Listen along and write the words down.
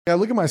I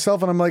look at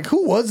myself and I'm like,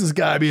 who was this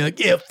guy? Being like,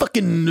 yeah,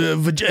 fucking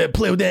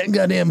play with that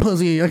goddamn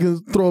pussy. I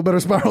can throw a better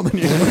spiral than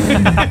you.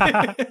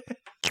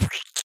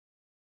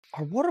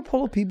 Are water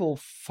polo people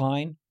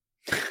fine?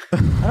 I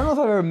don't know if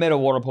I've ever met a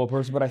water polo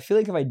person, but I feel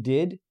like if I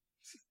did,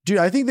 dude,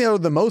 I think they are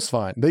the most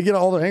fine. They get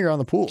all their anger on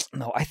the pool.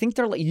 No, I think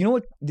they're like, you know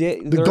what? The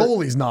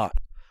goalie's not.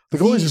 The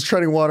goalie's just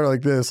treading water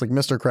like this, like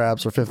Mr.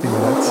 Krabs for 50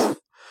 minutes.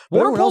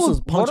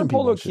 Water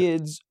polo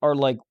kids are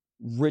like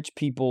rich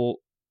people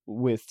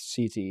with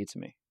CTE to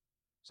me.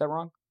 Is that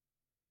wrong?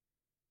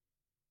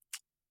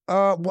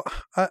 Well,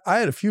 I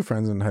had a few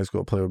friends in high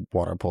school play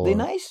water polo. They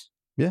nice?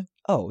 Yeah.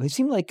 Oh, they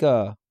seem like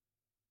I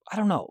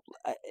don't know,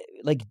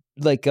 like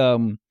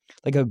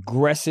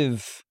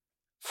aggressive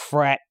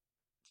frat,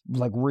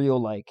 like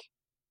real like.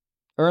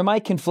 Or am I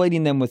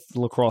conflating them with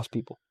lacrosse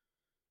people?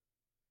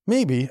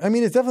 Maybe. I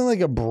mean, it's definitely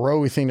like a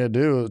bro-y thing to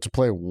do to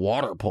play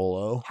water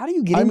polo. How do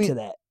you get into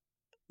that?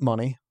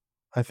 Money,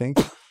 I think.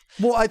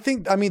 Well,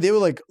 I mean, they were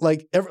like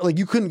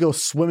you couldn't go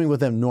swimming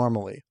with them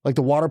normally. Like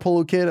the water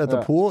polo kid at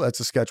the pool, that's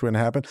a sketch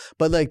wouldn't happen.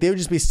 But like they would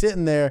just be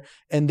sitting there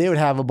and they would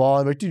have a ball.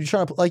 And like, dude, you're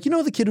trying to, like, you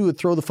know, the kid who would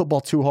throw the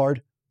football too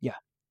hard? Yeah.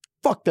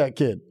 Fuck that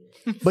kid.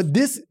 But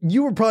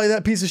you were probably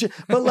that piece of shit.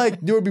 But like,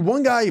 there would be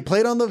one guy, he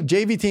played on the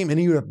JV team and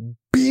he would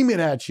beam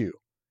it at you.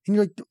 And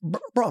you're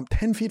like, bro, I'm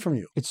 10 feet from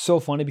you. It's so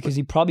funny because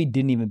he probably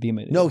didn't even beam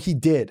it. No, he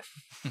did.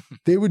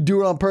 They would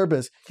do it on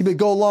purpose. He'd be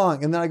go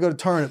long, and then I go to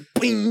turn it.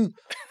 Bing!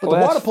 But the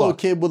water polo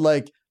kid would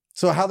like,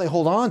 so how they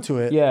hold on to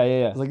it.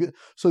 Yeah. Like,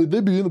 so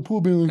they'd be in the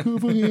pool being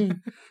like,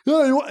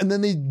 oh, and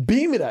then they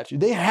beam it at you.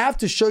 They have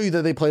to show you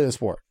that they play the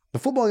sport. The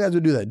football guys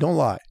would do that. Don't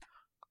lie.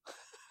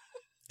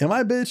 Am I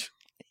a bitch?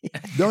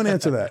 Don't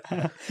answer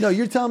that. No,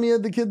 you're telling me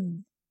the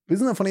kid.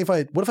 Isn't that funny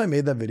what if I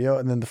made that video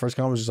and then the first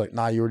comment was just like,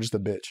 nah, you were just a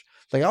bitch.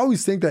 Like I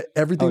always think that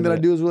everything that I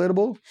do is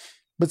relatable.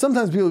 But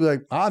sometimes people be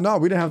like, no,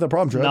 we didn't have that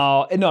problem, Trev.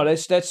 No,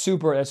 that's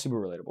super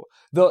relatable.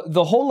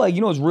 The whole like,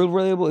 you know what's real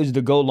relatable is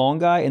the go long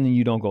guy and then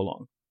you don't go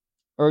long.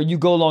 Or you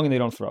go long and they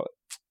don't throw it.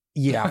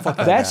 Yeah, fuck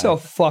that's a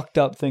fucked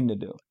up thing to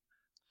do.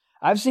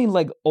 I've seen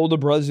like older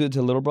brothers do it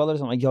to little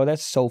brothers. I'm like, yo,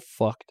 that's so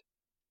fucked.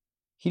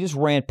 He just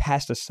ran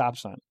past a stop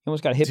sign. He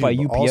almost got hit by a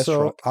UPS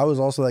truck. I was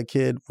also that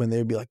kid when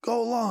they'd be like,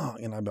 go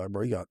long. And I'd be like,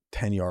 bro, you got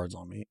 10 yards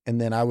on me. And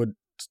then I'd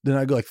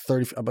go like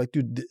 30. I'd be like,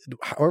 dude,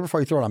 however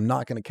far you throw it, I'm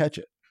not going to catch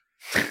it.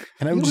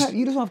 And I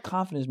you just have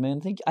confidence, man.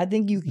 I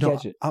think you can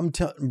catch it. I'm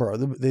telling, bro,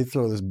 they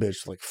throw this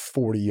bitch like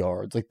 40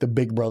 yards. Like the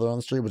big brother on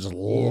the street would just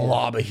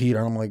lob a heater.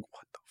 And I'm like,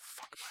 what the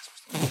fuck am I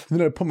supposed to do?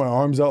 And then I put my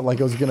arms out like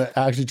I was going to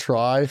actually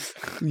try,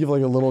 give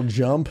like a little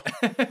jump.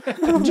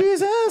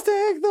 Jesus,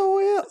 take the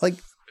wheel. Like,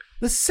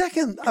 the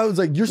second I was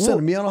like, you're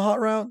sending me on a hot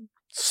route?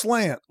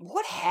 Slant.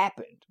 What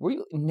happened? Were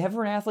you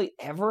never an athlete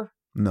ever?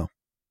 No.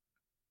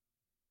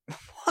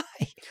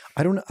 Why?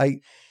 I don't know.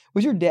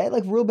 Was your dad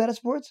like real bad at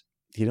sports?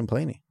 He didn't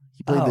play any.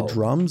 He played the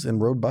drums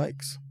and rode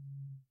bikes.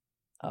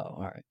 Oh,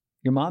 all right.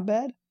 Your mom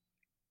bad?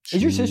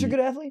 Is your sister a good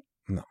athlete?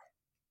 No.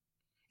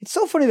 It's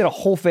so funny that a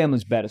whole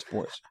family's bad at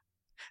sports.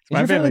 Is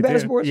your family bad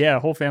at sports? Yeah,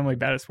 whole family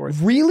bad at sports.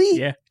 Really?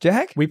 Yeah.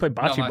 Jack? We play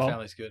bocce No, my ball.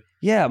 family's good.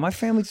 Yeah, my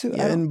family too.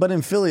 Yeah, but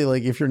in Philly,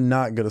 like if you're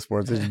not good at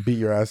sports, they just beat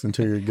your ass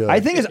until you're good.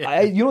 I think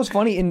you know what's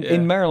funny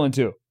in Maryland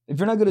too. If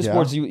you're not good at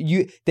sports,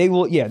 they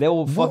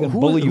will fucking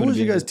bully you. Who was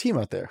your guys' team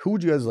out there? Who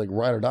would you guys like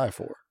ride or die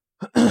for?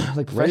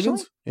 Like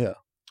Ravens? Yeah.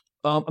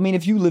 I mean,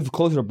 if you live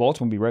closer to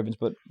Baltimore, it'd be Ravens.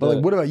 But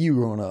like, what about you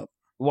growing up?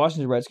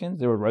 Washington Redskins.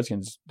 They were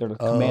Redskins. They're the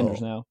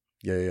Commanders now.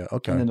 Yeah.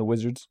 Okay. And then the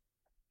Wizards.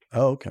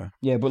 Oh, okay.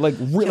 Yeah, but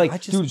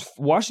dude,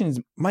 Washington's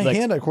my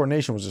hand-eye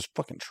coordination was just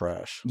fucking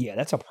trash. Yeah,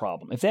 that's a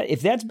problem.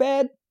 If that's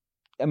bad,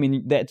 I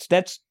mean that's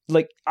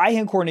like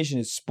eye-hand coordination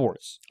is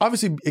sports.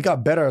 Obviously, it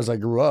got better as I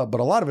grew up, but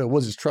a lot of it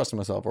was just trusting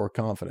myself or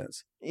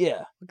confidence.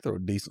 Yeah, I could throw a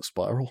decent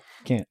spiral.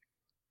 Can't.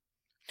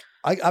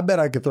 I bet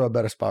I could throw a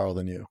better spiral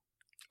than you.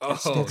 Oh,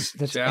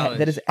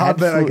 that is. I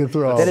bet I could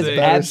throw. That is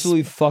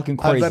absolutely fucking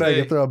crazy. I bet I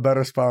could throw a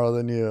better spiral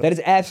than you. That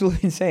is absolutely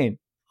insane.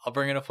 I'll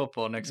bring in a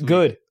football next week.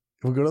 Good.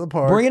 We'll go to the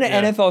park. Bring in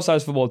an NFL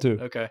size football too.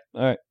 Okay.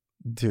 All right,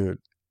 dude.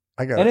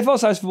 I got NFL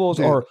size footballs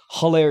are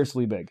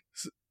hilariously big.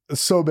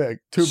 So big,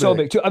 so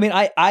big too. I mean,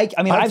 I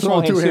have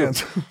small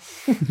hands too.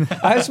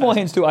 I have small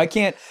hands too. I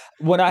can't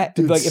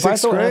if I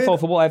throw NFL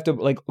football, I have to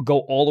like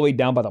go all the way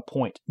down by the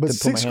point. But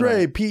sixth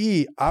grade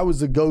PE, I was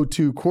the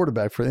go-to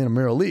quarterback for the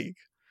intramural league.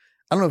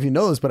 I don't know if you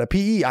know this, but at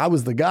PE, I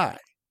was the guy.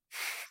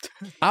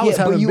 I was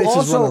having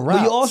bitches running routes.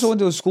 But you also went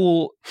to a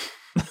school.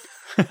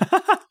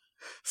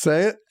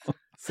 Say it.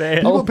 Say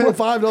it. People pay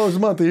 $5 a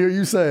month to hear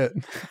you say it.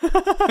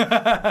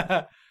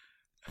 I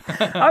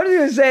was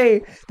going to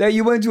say that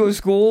you went to a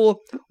school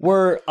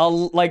where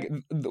like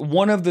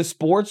one of the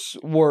sports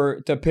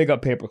were to pick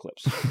up paper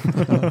clips.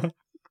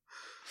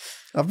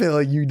 I feel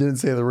like you didn't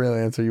say the real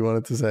answer you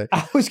wanted to say.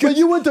 But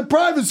you went to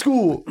private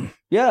school.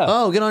 Yeah.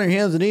 Oh, get on your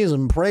hands and knees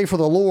and pray for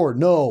the Lord.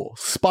 No,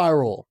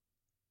 spiral.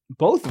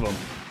 Both of them.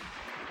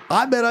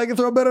 I bet I can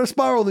throw a better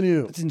spiral than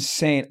you. That's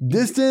insane.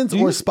 Distance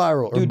or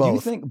spiral or both? Do you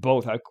think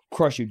both? I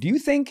crush you. Do you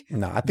think?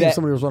 No, I think if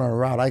somebody was running a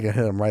route, I could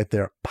hit him right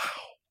there. Pow.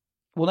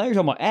 Well, now you're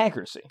talking about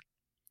accuracy.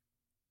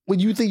 What,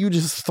 you think you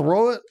just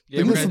throw it? Yeah,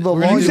 Like, we're this is gonna- the we're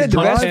gonna You longest said the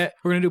pump best- drive?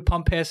 We're gonna do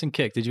pump, pass, and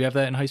kick. Did you have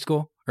that in high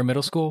school or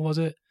middle school? Was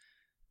it?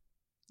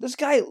 This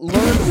guy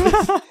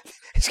learned.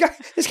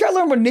 This guy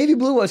learned what navy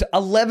blue was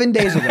 11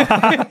 days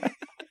ago.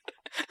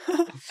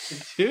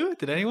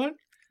 Did anyone?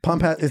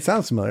 Pump hat. It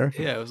sounds familiar.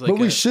 Yeah, it was like. But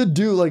we should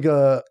do like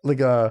a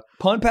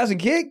Punt, pass, and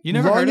kick. You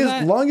never heard of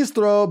that? longest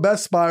throw,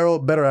 best spiral,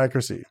 better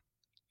accuracy.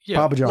 Yeah.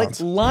 Papa Like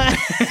John's. line.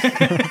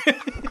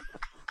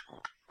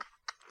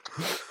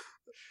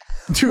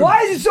 Dude,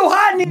 Why is it so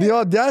hot in here? the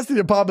audacity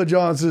of Papa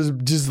John's is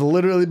just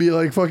literally be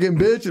like, fucking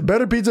bitch,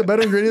 better pizza,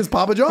 better ingredients,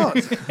 Papa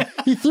John's.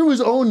 He threw his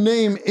own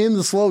name in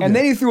the slogan. And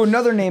then he threw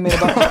another name in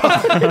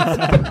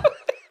about.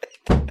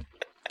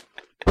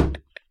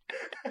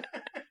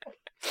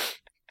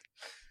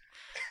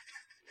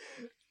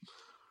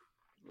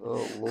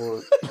 oh,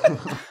 Lord.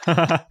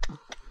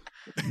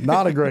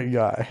 Not a great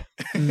guy.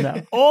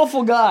 No.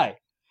 Awful guy.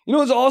 You know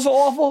what's also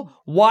awful?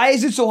 Why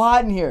is it so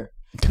hot in here?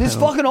 This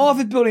fucking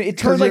office building, it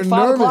turns 'Cause like you're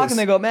 5 o'clock nervous. and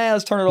they go, man,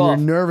 let's turn it You're off.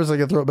 nervous I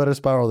can throw a better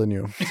spiral than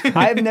you.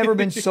 I've never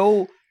been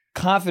so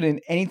confident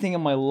in anything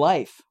in my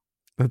life.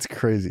 That's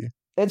crazy.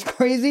 It's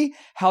crazy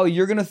how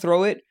you're going to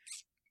throw it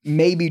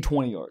maybe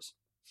 20 yards.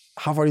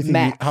 How far do you think?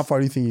 Max. How far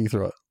do you think you can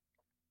throw it?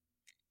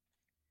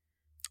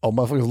 Oh,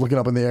 motherfucker's looking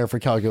up in the air for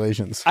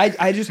calculations. I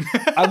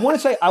want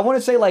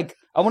to say like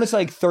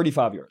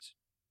 35 yards.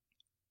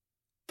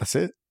 That's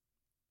it.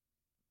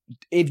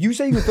 If you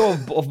say you can throw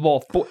a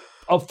ball,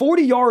 a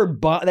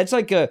 40-yard bomb,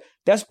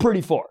 that's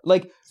pretty far.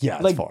 Like Yeah,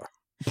 it's Like- far.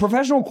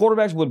 professional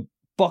quarterbacks with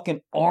fucking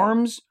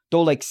arms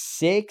throw like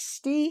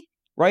 60,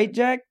 right,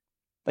 Jack?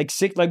 Like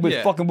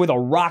Yeah. with a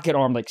rocket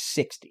arm, like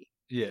 60.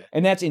 Yeah,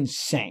 And that's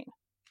insane.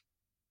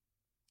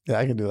 Yeah,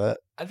 I can do that.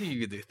 I think you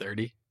could do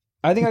 30.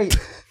 I think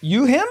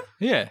him?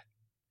 Yeah,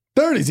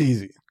 30's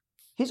easy.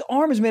 His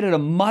arm is made out of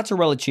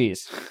mozzarella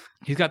cheese.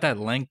 he's got that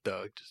length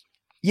though. Just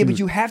Yeah, but Dude.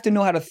 you have to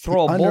know how to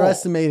throw a ball.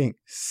 Underestimating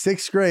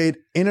 6th grade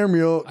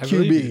intramural I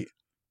believe QB. you.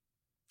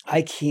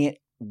 I can't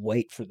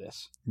wait for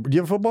this. Do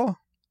you have football?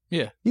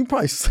 Yeah. You can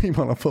probably sleep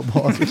on a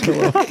football as a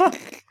pillow.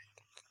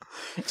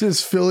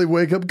 Just Philly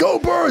wake up, go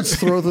Birds!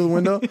 Throw it through the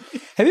window.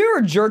 Have you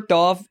ever jerked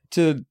off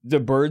to the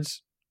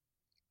birds?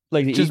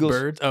 Like the just Eagles?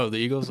 birds. Oh, the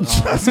Eagles.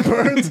 Just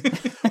Birds.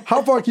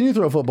 How far can you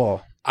throw a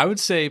football? I would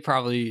say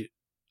probably.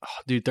 Oh,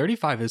 dude,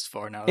 35 is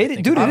far now.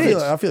 It- dude, it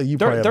is. I feel like you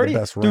probably have the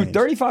best range. Dude,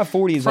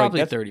 35-40 is Probably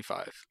like, that's,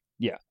 35,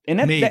 yeah. And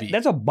Maybe.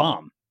 that's a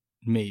bomb.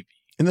 maybe.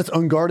 And that's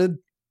unguarded?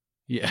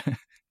 Yeah.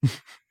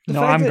 The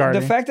No, fact I'm that,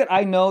 guarding. The fact that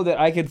I know that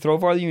I could throw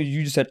farther than you,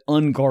 you just said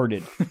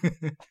unguarded.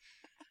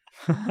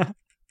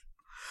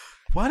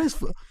 Why do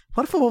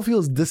football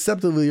feels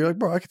deceptively? You're like,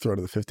 bro, I could throw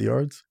to the 50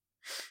 yards.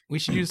 We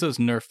should use those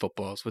Nerf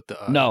footballs with the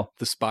No.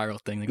 the spiral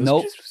thing. That goes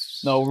Nope.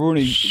 No,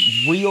 Rooney,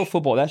 real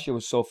football. That shit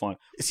was so fun.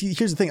 See,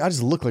 here's the thing. I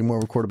just look like more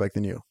of a quarterback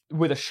than you.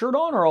 With a shirt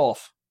on or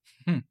off?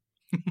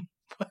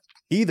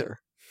 Either.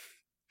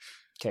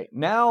 Okay,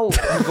 now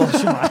you've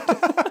lost your mind.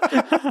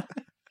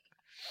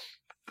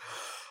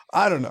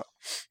 I don't know.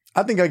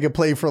 I think I could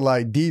play for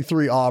like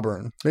D3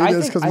 Auburn. Maybe I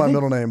that's think- because I my think-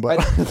 middle name, but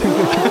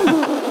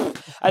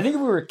I think if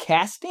we were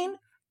casting,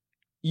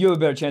 you have a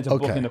better chance of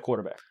Okay. booking the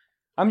quarterback.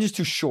 I'm just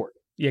too short.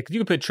 Yeah, because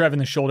you could put Trev in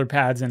the shoulder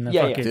pads and the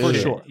Yeah, yeah, fucking for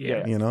shit. sure.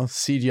 Yeah. you know,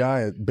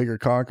 CGI, a bigger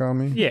cock on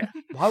me. Yeah.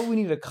 Why would we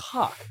need a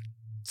cock?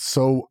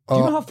 So Do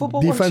you know how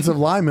football works? defensive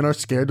linemen are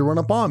scared to run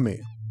up on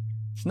me.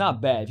 It's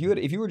not bad.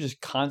 If you were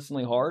just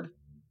constantly hard,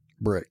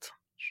 Bricked.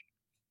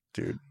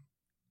 Dude,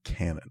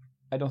 cannon.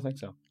 I don't think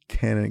so.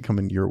 Cannon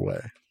coming your way.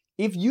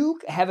 If you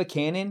have a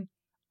cannon,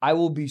 I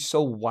will be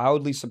so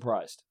wildly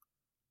surprised.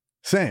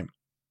 Same.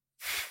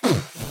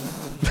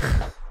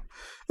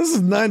 This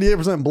is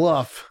 98%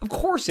 bluff. Of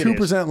course it is.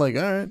 2% like,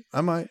 all right,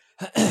 I might.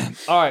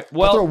 All right.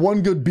 I'll throw Well,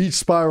 one good beach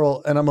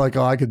spiral and I'm like,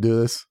 oh, I could do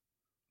this.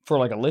 for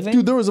like a living,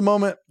 Dude, there was a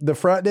moment, the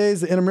frat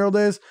days, the intramural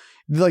days,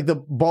 like the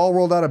ball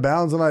rolled out of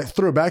bounds and I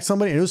threw it back to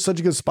somebody and it was such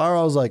a good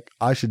spiral. I was like,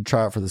 I should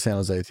try it for the San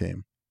Jose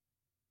team.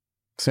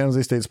 San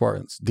Jose State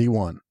Spartans,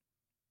 D1.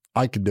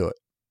 I could do it.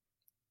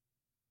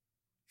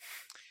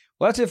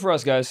 well, that's it for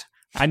us, guys.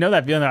 I know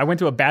that feeling. I went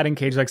to a batting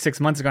cage like 6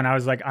 months ago and I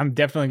was like, I'm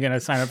definitely going to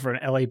sign up for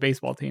an LA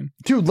baseball team.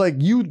 Dude, like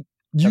That's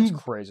you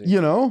crazy. you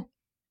know,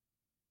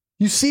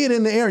 you see it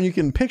in the air and you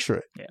can picture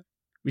it.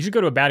 We should go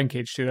to a batting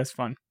cage too. That's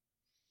fun.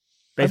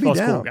 I'd be Baseball's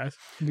cool, down. guys.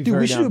 Dude,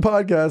 we should do a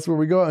podcast where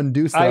we go out and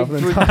do stuff. and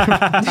threw-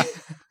 talk.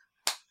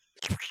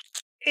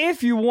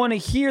 If you want to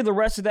hear the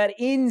rest of that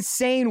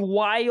insane,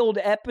 wild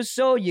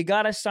episode, you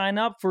got to sign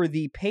up for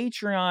the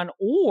Patreon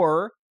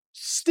or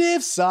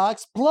Stiff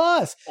Socks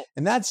Plus.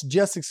 And that's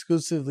just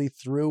exclusively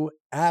through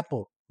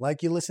Apple.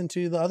 Like you listen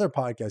to the other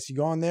podcasts. You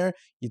go on there,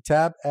 you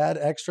tap add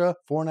extra,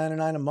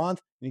 $4.99 a month,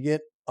 and you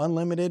get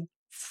unlimited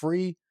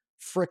free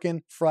frickin'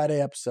 Friday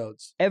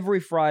episodes. every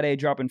Friday,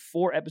 dropping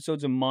 4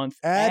 episodes a month.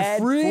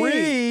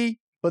 Ad-free.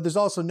 But there's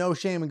also no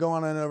shame in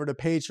going on over to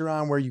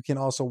Patreon where you can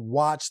also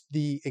watch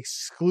the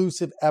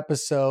exclusive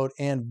episode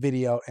and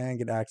video and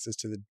get access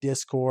to the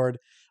Discord.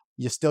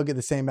 You still get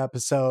the same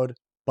episode,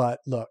 but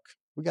look,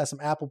 we got some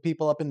Apple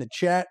people up in the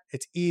chat.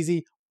 It's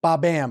easy.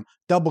 Ba-bam.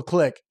 Double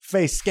click.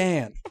 Face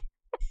scan.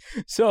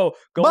 So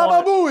go Baba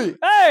on. Booey.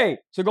 Hey!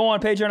 So go on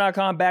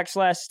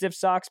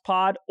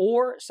patreon.com/StiffSocksPod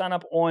or sign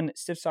up on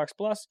Stiff Socks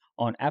Plus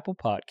on Apple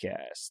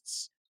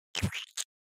Podcasts.